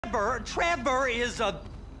Trevor is a...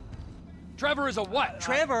 Trevor is a what?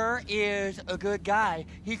 Trevor is a good guy.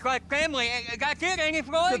 He's like family. That's it, ain't it,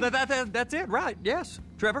 Floyd? That's it, right? Yes,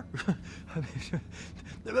 Trevor.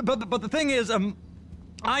 but the thing is,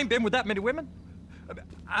 I ain't been with that many women.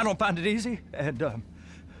 I don't find it easy, and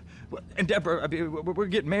Deborah, I mean, we're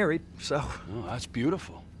getting married, so. Oh, that's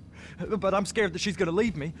beautiful. But I'm scared that she's gonna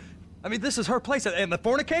leave me. I mean, this is her place, and the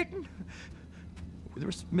fornicating?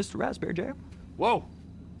 With Mr. Raspberry Jam? Whoa,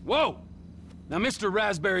 whoa! Now, Mr.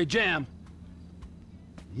 Raspberry Jam,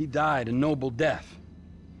 he died a noble death,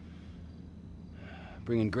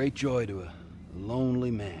 bringing great joy to a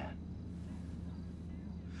lonely man.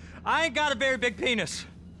 I ain't got a very big penis.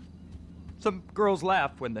 Some girls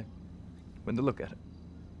laugh when they look at it.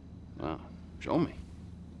 Oh, show me.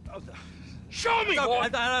 Show me, boy!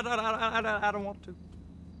 I don't want to.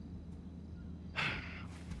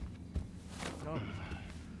 No.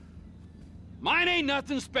 Mine ain't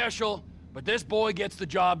nothing special, but this boy gets the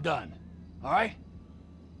job done. All right?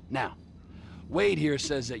 Now, Wade here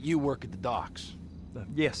says that you work at the docks.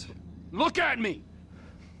 Yes. Look at me!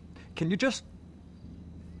 Can you just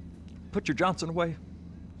put your Johnson away,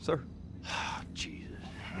 sir? Oh, Jesus.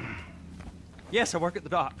 Yes, I work at the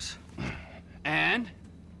docks. And?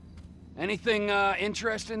 Anything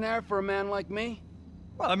interesting there for a man like me?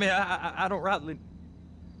 Well, I mean, I don't rightly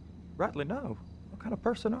know. What kind of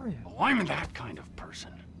person are you? Oh, I'm that kind of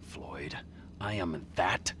person, Floyd. I am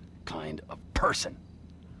that kind of person.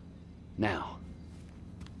 Now,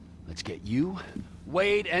 let's get you,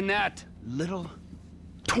 Wade, and that little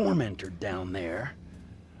tormentor down there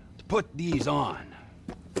to put these on.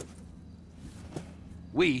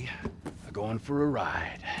 We are going for a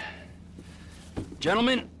ride.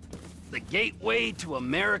 Gentlemen, the gateway to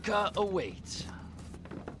America awaits.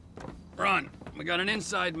 Ron, we got an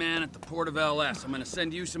inside man at the port of LS. I'm gonna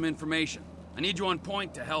send you some information. I need you on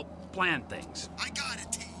point to help plan things. I got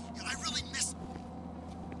it, T. I really miss...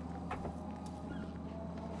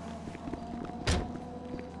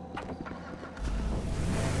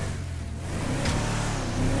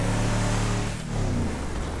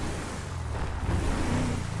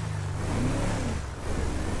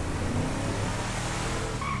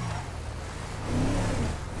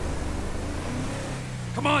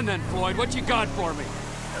 Come on then, Floyd, what you got for me?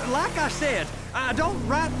 Like I said, I don't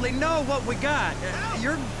rightly know what we got.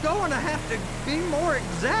 You're going to have to be more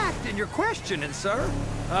exact in your questioning, sir.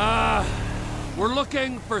 We're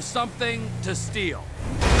looking for something to steal.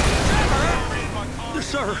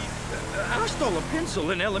 Sir, I stole a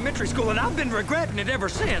pencil in elementary school, and I've been regretting it ever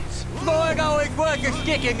since. Boy, always was a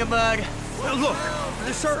stick in the mud. Look,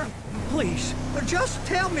 sir, please, just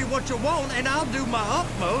tell me what you want, and I'll do my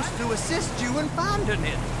utmost to assist you in finding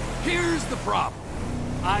it. Here's the problem.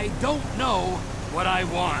 I don't know what I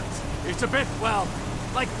want. It's a bit, well,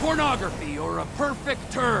 like pornography or a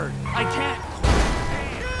perfect turd.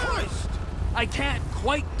 I can't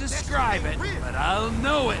quite describe it, but I'll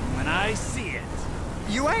know it when I see it.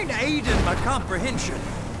 You ain't aiding my comprehension.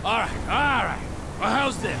 All right. Well,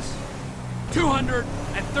 how's this?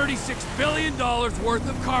 $236 billion worth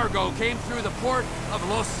of cargo came through the port of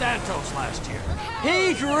Los Santos last year.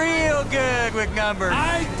 He's real good with numbers.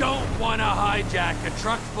 I don't want to hijack a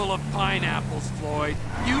truck full of pineapples, Floyd.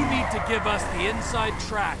 You need to give us the inside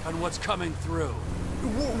track on what's coming through.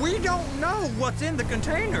 We don't know what's in the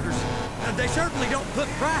containers. They certainly don't put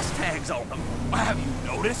price tags on them. Have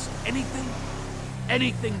you noticed anything?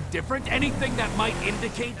 Anything different? Anything that might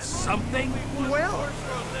indicate something? Well,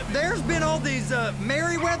 there's been all these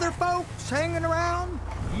Merryweather folks hanging around.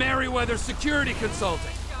 Merryweather Security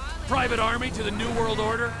Consulting. Private army to the New World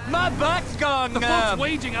Order. My butt's gone The folks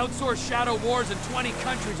waging outsourced shadow wars in 20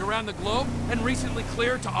 countries around the globe and recently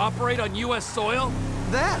cleared to operate on U.S. soil.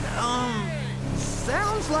 That,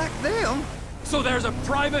 sounds like them. So there's a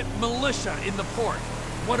private militia in the port.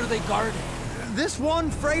 What are they guarding? This one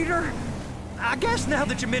freighter? I guess now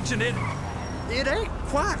that you mention it, it ain't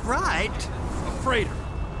quite right. A freighter.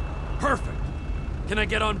 Perfect. Can I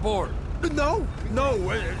get on board? No,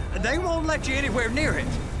 they won't let you anywhere near it.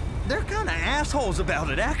 They're kind of assholes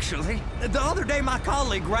about it, actually. The other day, my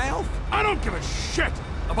colleague, Ralph... I don't give a shit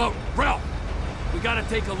about Ralph. We gotta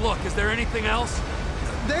take a look. Is there anything else?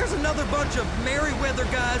 There's another bunch of Merryweather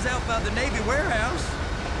guys out by the Navy warehouse.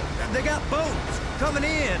 They got boats coming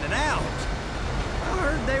in and out. I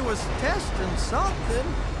heard they was testing something.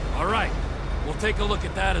 All right. We'll take a look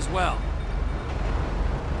at that as well.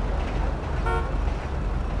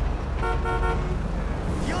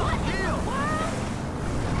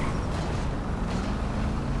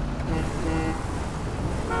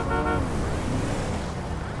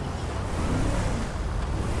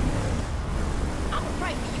 I'll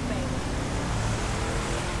pray for you,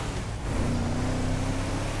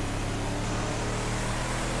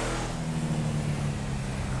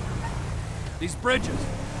 These bridges,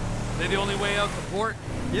 they the only way out the port?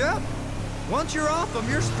 Yep. Once you're off them,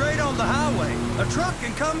 you're straight on the highway. A truck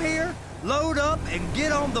can come here, load up, and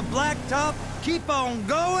get on the blacktop, keep on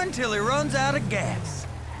going till he runs out of gas.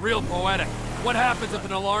 Real poetic. What happens if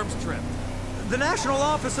an alarm's tripped? The National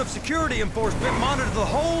Office of Security Enforcement monitors the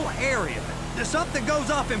whole area. If something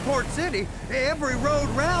goes off in Port City, every road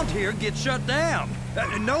round here gets shut down.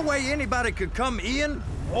 No way anybody could come in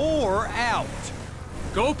or out.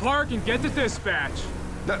 Go park and get the dispatch.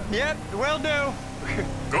 Yep, will do.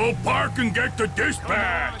 Go park and get the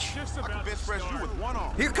dispatch!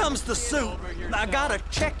 Here comes the suit. I gotta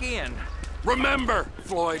check in. Remember,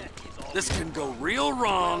 Floyd, this can go real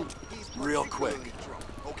wrong real quick.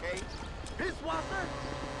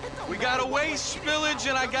 We got a waste spillage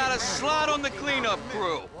and I got a slot on the cleanup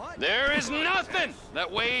crew. There is nothing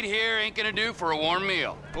that Wade here ain't gonna do for a warm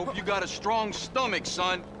meal. Hope you got a strong stomach,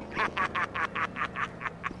 son.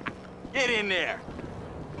 Get in there.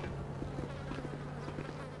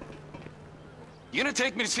 You gonna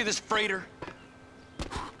take me to see this freighter?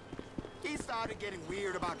 He started getting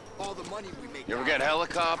weird about all the money we make. You ever get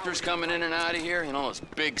helicopters coming in and out of here? You know, those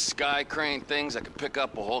big sky crane things that can pick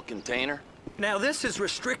up a whole container? Now, this is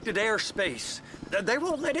restricted airspace. They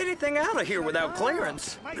won't let anything out of here without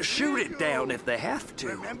clearance. Shoot it down if they have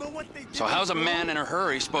to. So how's a man in a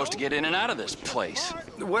hurry supposed to get in and out of this place?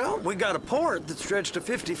 Well, we got a port that's stretched to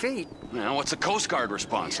 50 feet. You know, what's the Coast Guard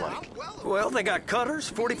response like? Well, they got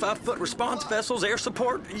cutters, 45-foot response vessels, air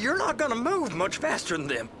support. You're not gonna move much faster than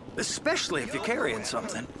them, especially if you're carrying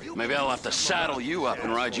something. Maybe I'll have to saddle you up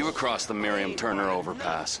and ride you across the Miriam Turner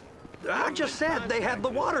overpass. I just said they had the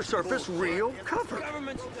water surface real covered.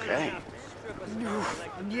 Okay.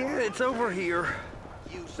 Yeah, it's over here.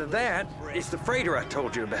 So that is the freighter I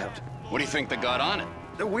told you about. What do you think they got on it?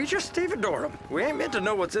 We just stevedore them. We ain't meant to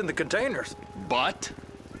know what's in the containers. But?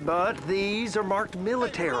 But these are marked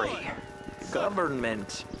military.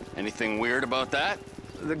 Government. Anything weird about that?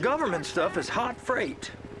 The government stuff is hot freight.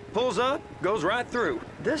 Pulls up, goes right through.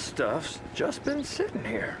 This stuff's just been sitting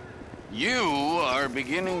here. You are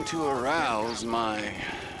beginning to arouse my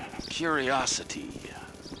curiosity.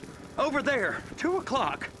 Over there, 2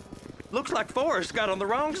 o'clock. Looks like Forrest got on the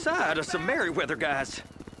wrong side of some Merryweather guys.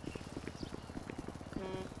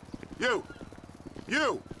 You!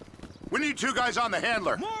 We need 2 guys on the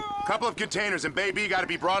handler. Couple of containers and Baby gotta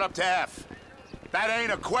be brought up to F. That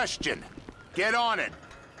ain't a question. Get on it.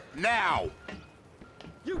 Now!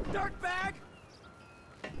 You dirtbag!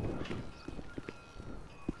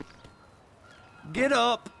 Get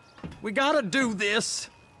up. We gotta do this.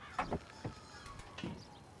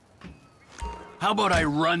 How about I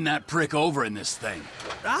run that prick over in this thing?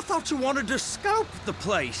 I thought you wanted to scope the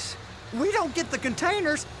place. We don't get the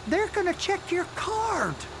containers, they're gonna check your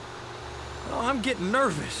card. Oh, I'm getting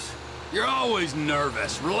nervous. You're always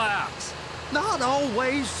nervous. Relax. Not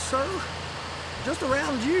always, sir. Just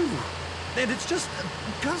around you. And it's just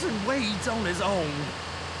Cousin Wade's on his own.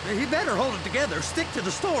 He better hold it together, stick to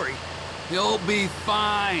the story. You'll be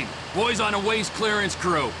fine. Boy's on a waste clearance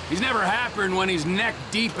crew. He's never happier when he's neck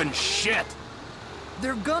deep in shit.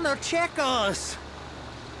 They're gonna check us.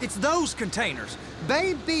 It's those containers.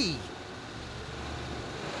 Baby.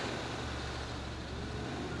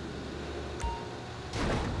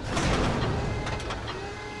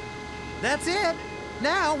 That's it.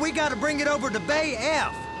 Now we gotta bring it over to Bay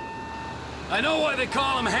F. I know why they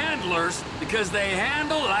call them handlers, because they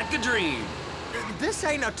handle like a dream. This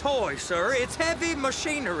ain't a toy, sir. It's heavy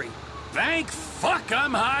machinery. Thank fuck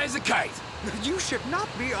I'm high as a kite. You should not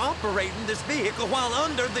be operating this vehicle while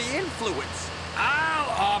under the influence.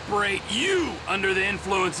 I'll operate you under the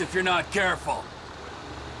influence if you're not careful.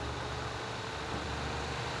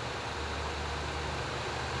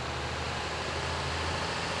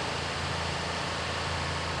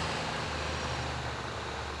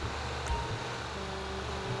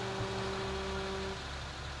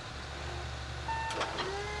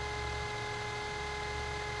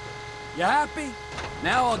 You happy?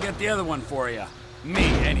 Now I'll get the other one for you. Me,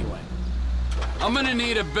 anyway. I'm gonna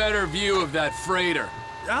need a better view of that freighter.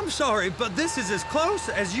 I'm sorry, but this is as close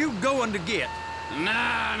as you going to get.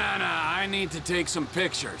 Nah. I need to take some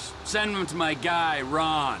pictures. Send them to my guy,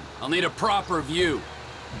 Ron. I'll need a proper view.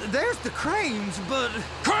 There's the cranes, but...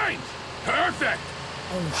 Cranes! Perfect!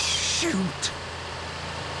 Oh, shoot!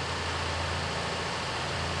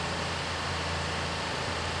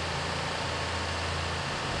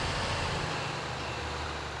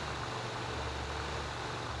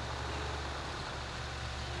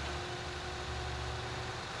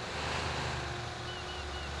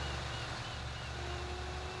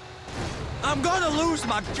 I'm gonna lose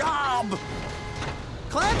my job!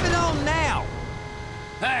 Clamp it on now!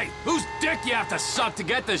 Hey, whose dick you have to suck to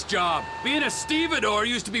get this job? Being a stevedore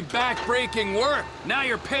used to be back-breaking work. Now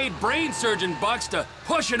you're paid brain surgeon bucks to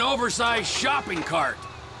push an oversized shopping cart.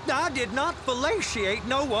 I did not fellatiate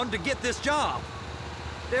no one to get this job.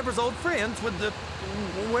 Deborah's old friends with the...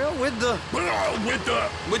 well, with the...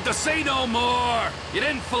 With the say no more. You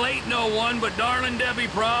didn't fillet no one, but darling Debbie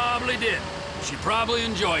probably did. She probably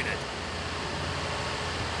enjoyed it.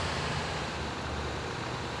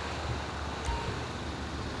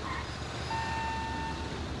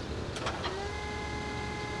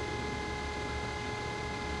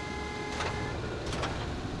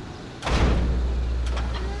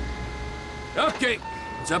 Okay,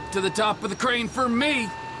 it's up to the top of the crane for me.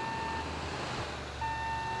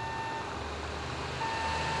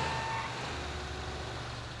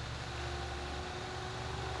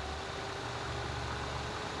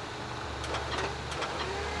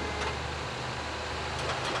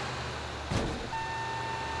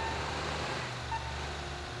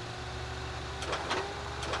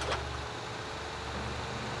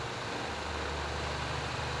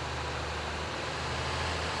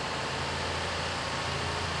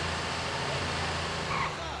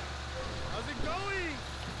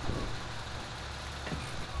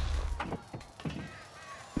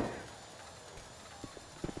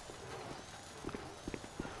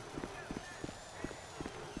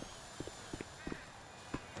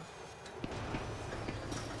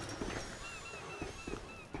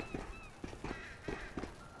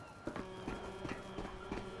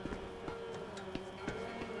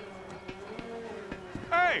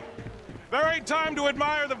 Hey! There ain't time to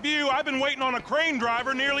admire the view. I've been waiting on a crane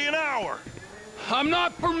driver nearly an hour. I'm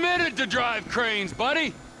not permitted to drive cranes,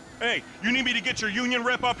 buddy. Hey, you need me to get your union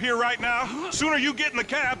rep up here right now? Sooner you get in the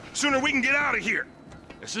cab, sooner we can get out of here.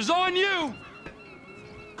 This is on you.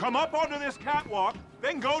 Come up onto this catwalk,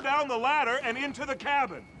 then go down the ladder and into the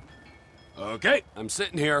cabin. Okay, I'm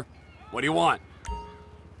sitting here. What do you want?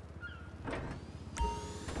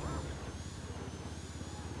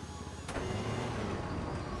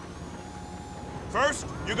 First,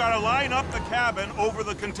 you gotta line up the cabin over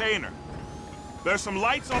the container. There's some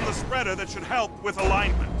lights on the spreader that should help with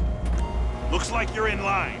alignment. Looks like you're in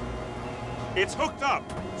line. It's hooked up,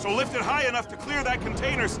 so lift it high enough to clear that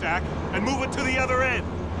container stack and move it to the other end.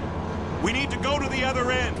 We need to go to the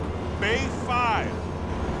other end. Bay 5.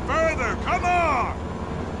 Further, come on!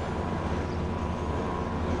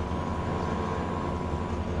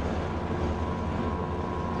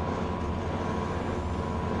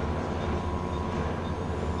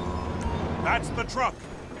 That's the truck.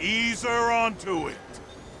 Ease her onto it.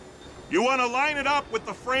 You want to line it up with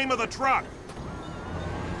the frame of the truck.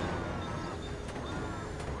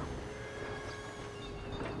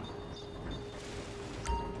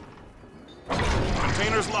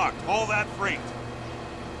 Container's locked. Haul that freight.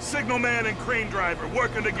 Signalman and crane driver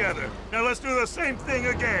working together. Now let's do the same thing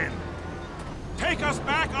again. Take us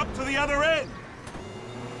back up to the other end.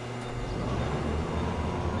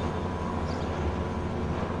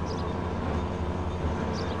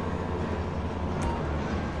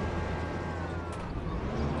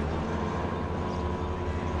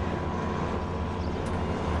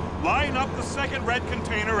 Line up the second red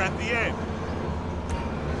container at the end.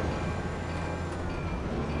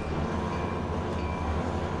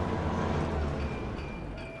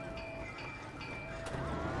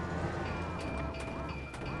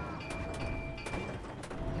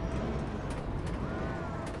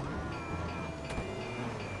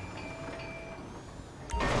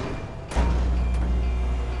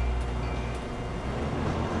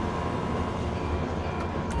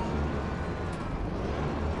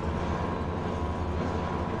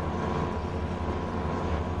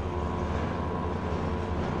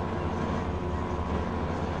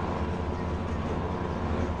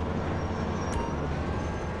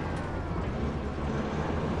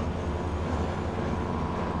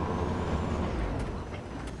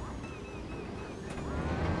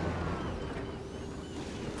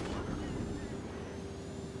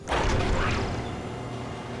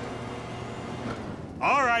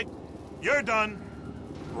 All right, you're done.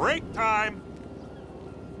 Break time.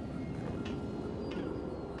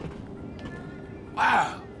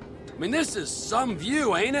 Wow. I mean, this is some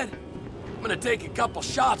view, ain't it? I'm gonna take a couple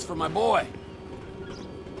shots for my boy.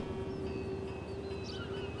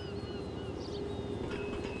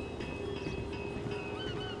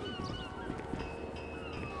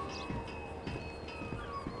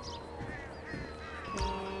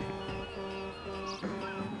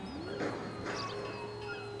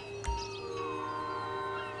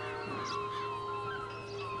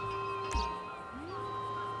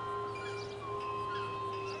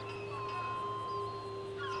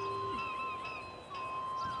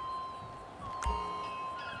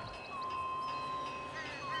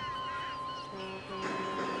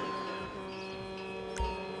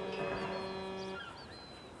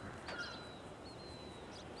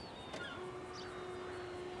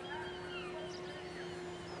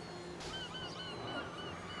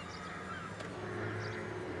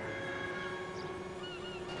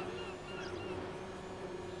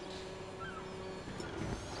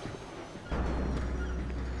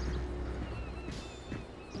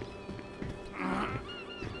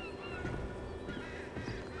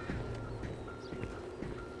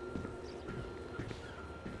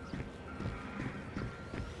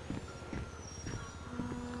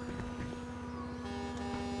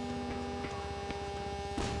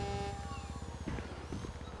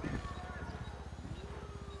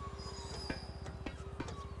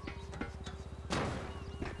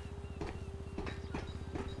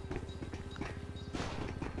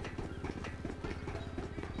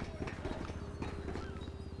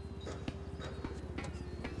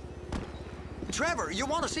 Trevor, you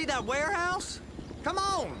want to see that warehouse? Come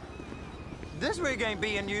on. This rig ain't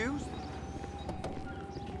being used.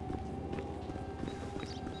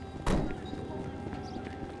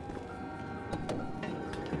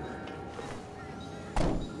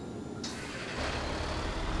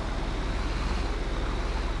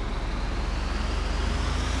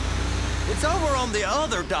 It's over on the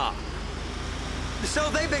other dock. So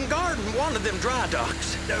they've been guarding one of them dry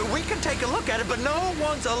docks. We can take a look at it, but no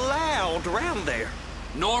one's allowed around there.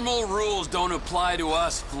 Normal rules don't apply to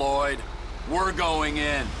us, Floyd. We're going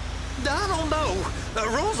in. I don't know. The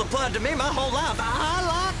rules applied to me my whole life.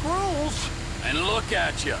 I like rules. And look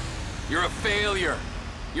at you. You're a failure.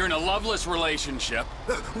 You're in a loveless relationship.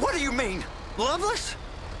 What do you mean? Loveless?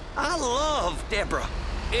 I love Deborah.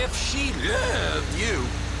 If she loved you,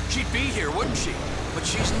 she'd be here, wouldn't she? But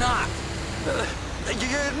she's not.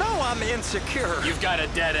 You know I'm insecure. You've got a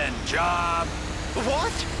dead-end job.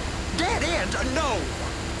 What? Dead end? No.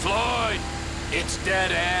 Floyd, it's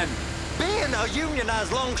dead end. Being a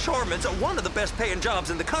unionized longshoreman's one of the best paying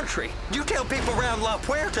jobs in the country. You tell people around La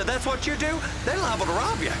Puerta that's what you do, they're liable to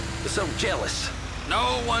rob you. They're so jealous.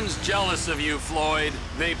 No one's jealous of you, Floyd.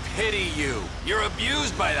 They pity you. You're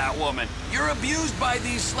abused by that woman. You're abused by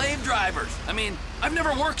these slave drivers. I mean, I've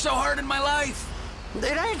never worked so hard in my life.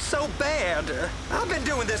 It ain't so bad. I've been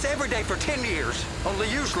doing this every day for 10 years, only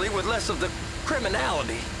usually with less of the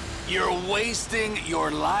criminality. You're wasting your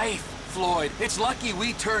life, Floyd. It's lucky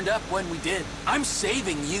we turned up when we did. I'm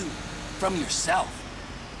saving you from yourself.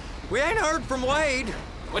 We ain't heard from Wade.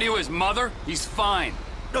 What are you, his mother? He's fine.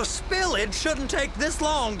 The spillage shouldn't take this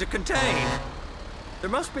long to contain. There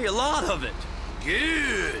must be a lot of it.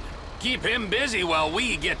 Good. Keep him busy while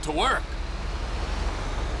we get to work.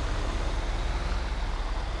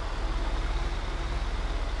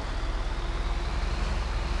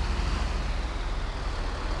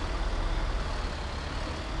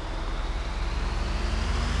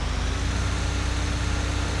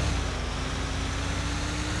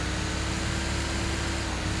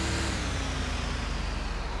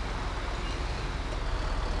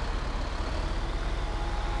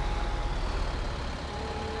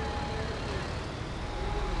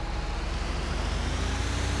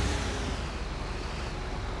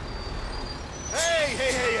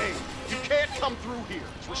 Hey! You can't come through here.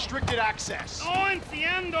 It's restricted access. No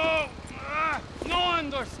entiendo. No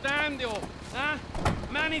understando.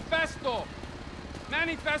 Manifesto.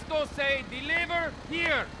 Manifesto say deliver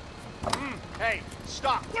here. Hey,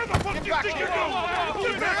 stop. Where the fuck do you think you're going?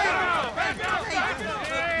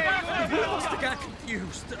 You must have got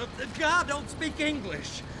confused. The guy don't speak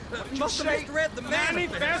English. Must have misread the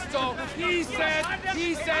Manifesto. He said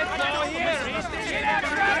go here.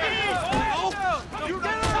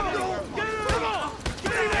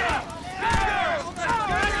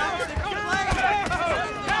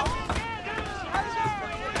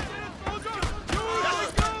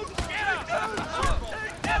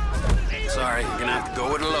 Sorry, you're gonna have to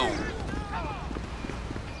go it alone.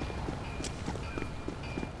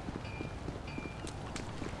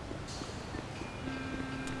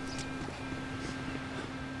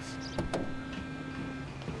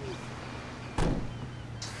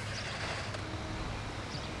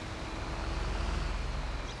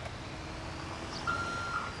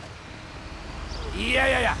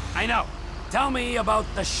 Yeah, I know. Tell me about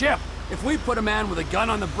the ship. If we put a man with a gun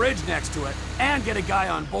on the bridge next to it, and get a guy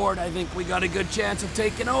on board, I think we got a good chance of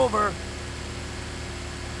taking over.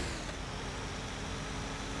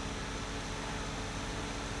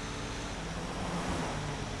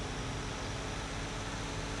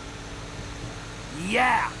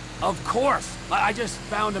 Yeah, of course. I just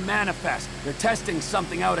found a manifest. They're testing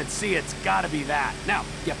something out at sea. It's gotta be that. Now,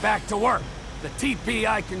 get back to work. the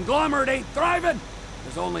TPI conglomerate ain't thriving,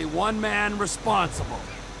 there's only one man responsible.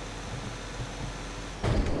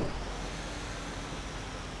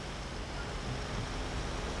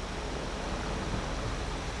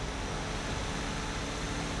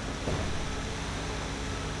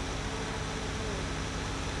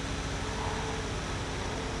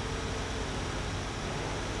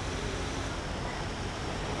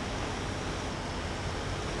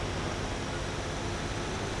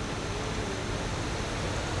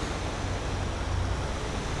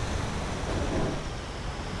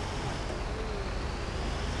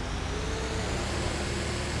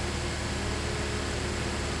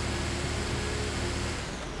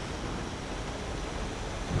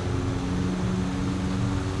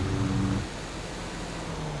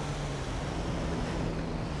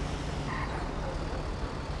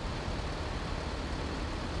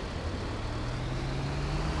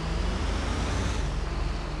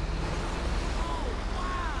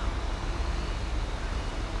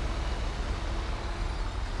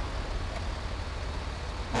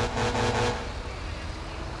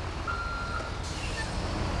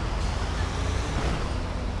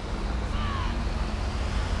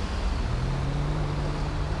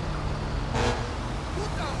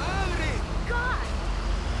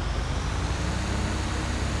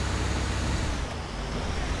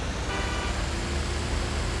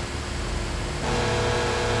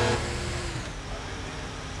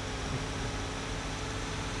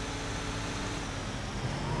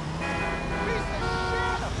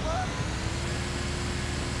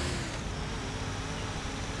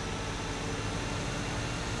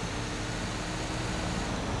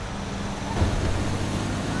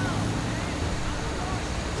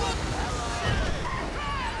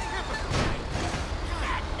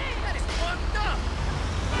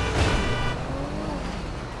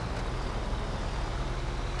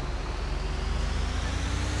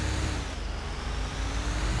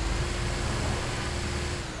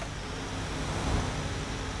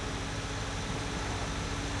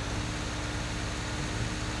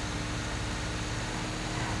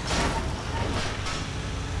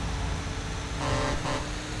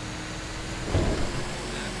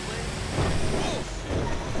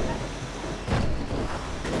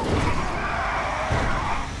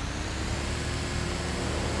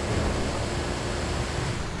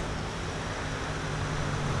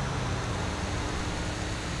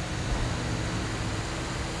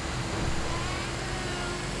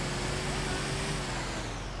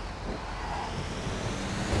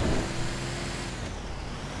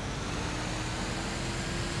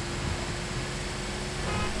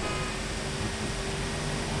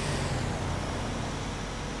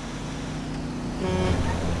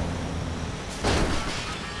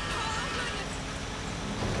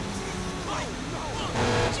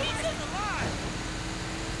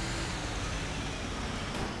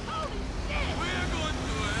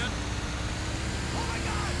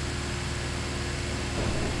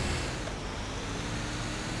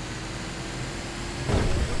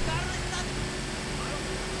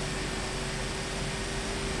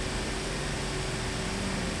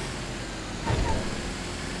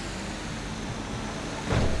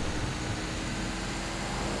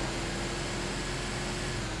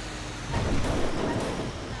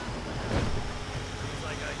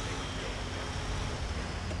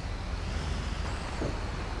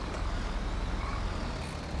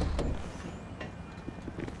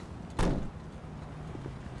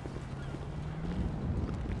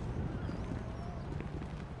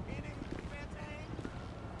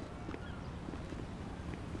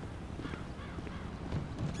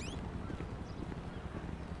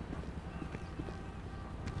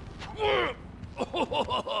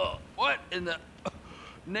 What in the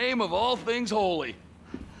name of all things holy?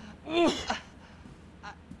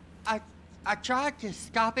 I tried to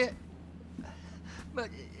stop it, but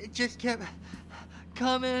it just kept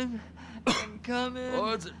coming and coming.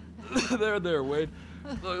 Oh, it's there, Wade.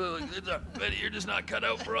 Look, it's a pity you're just not cut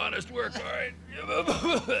out for honest work, all right?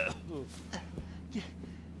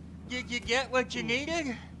 Did you get what you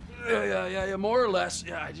needed? Yeah, more or less.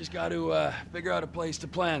 Yeah, I just got to figure out a place to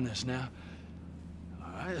plan this now.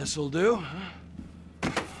 All right, this'll do.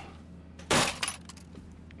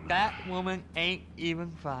 That woman ain't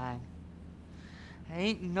even fine.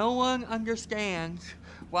 Ain't no one understands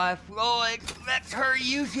why Floyd lets her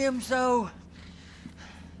use him so.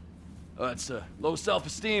 Oh, that's low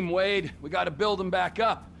self-esteem, Wade. We got to build him back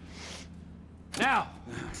up. Now.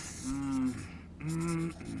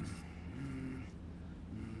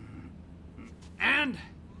 And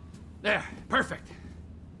there, perfect.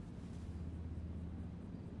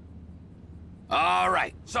 All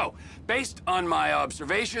right, so, based on my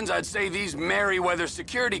observations, I'd say these Merryweather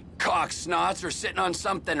security cocksnots are sitting on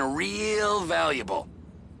something real valuable.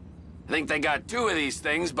 I think they got 2 of these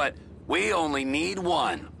things, but we only need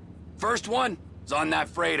 1. First one is on that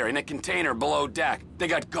freighter in a container below deck. They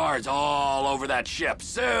got guards all over that ship,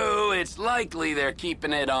 so it's likely they're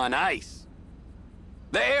keeping it on ice.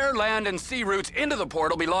 The air, land, and sea routes into the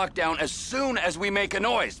port will be locked down as soon as we make a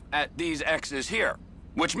noise at these X's here.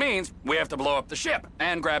 Which means we have to blow up the ship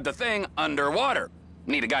and grab the thing underwater.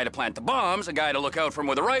 Need a guy to plant the bombs, a guy to look out for him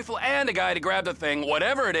with a rifle, and a guy to grab the thing,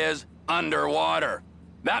 whatever it is, underwater.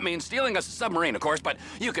 That means stealing us a submarine, of course, but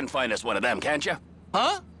you can find us one of them, can't you?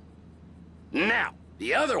 Huh? Now,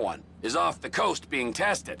 the other one is off the coast being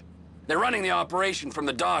tested. They're running the operation from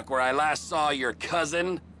the dock where I last saw your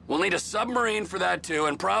cousin. We'll need a submarine for that too,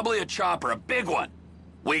 and probably a chopper, a big one.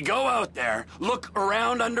 We go out there, look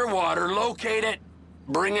around underwater, locate it,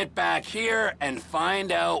 bring it back here, and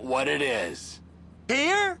find out what it is.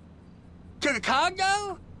 Here? To the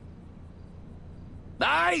Congo?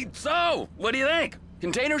 Aye, so, what do you think?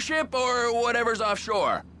 Container ship or whatever's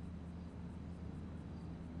offshore?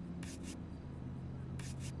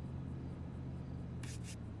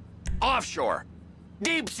 Offshore.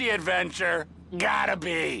 Deep sea adventure. Gotta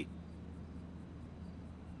be.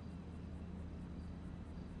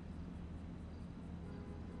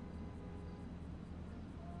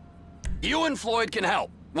 You and Floyd can help.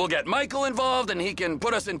 We'll get Michael involved and he can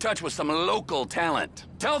put us in touch with some local talent.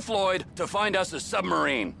 Tell Floyd to find us a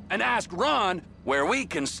submarine and ask Ron where we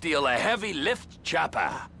can steal a heavy lift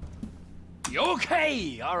chopper.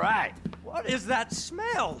 Okay, all right. What is that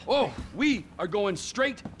smell? Oh, we are going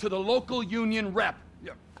straight to the local union rep.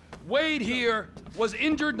 Wade here was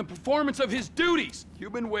injured in the performance of his duties.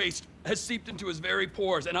 Human waste has seeped into his very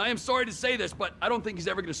pores, and I am sorry to say this, but I don't think he's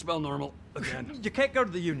ever going to smell normal again. You can't go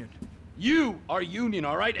to the union. You are union,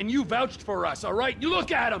 all right? And you vouched for us, all right? You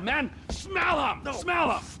look at him, man. Smell him. No.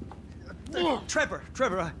 Smell him. Trevor,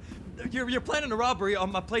 you're planning a robbery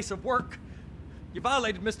on my place of work. You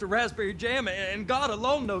violated Mr. Raspberry Jam, and God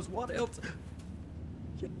alone knows what else.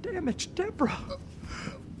 You damaged Deborah.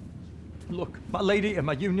 Look, my lady and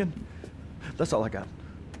my union, that's all I got.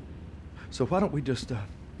 So why don't we just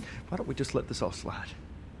let this all slide,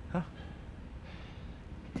 huh?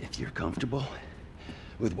 If you're comfortable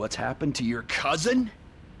with what's happened to your cousin,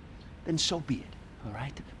 then so be it, all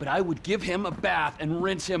right? But I would give him a bath and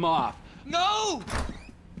rinse him off. No!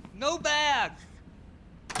 No bath!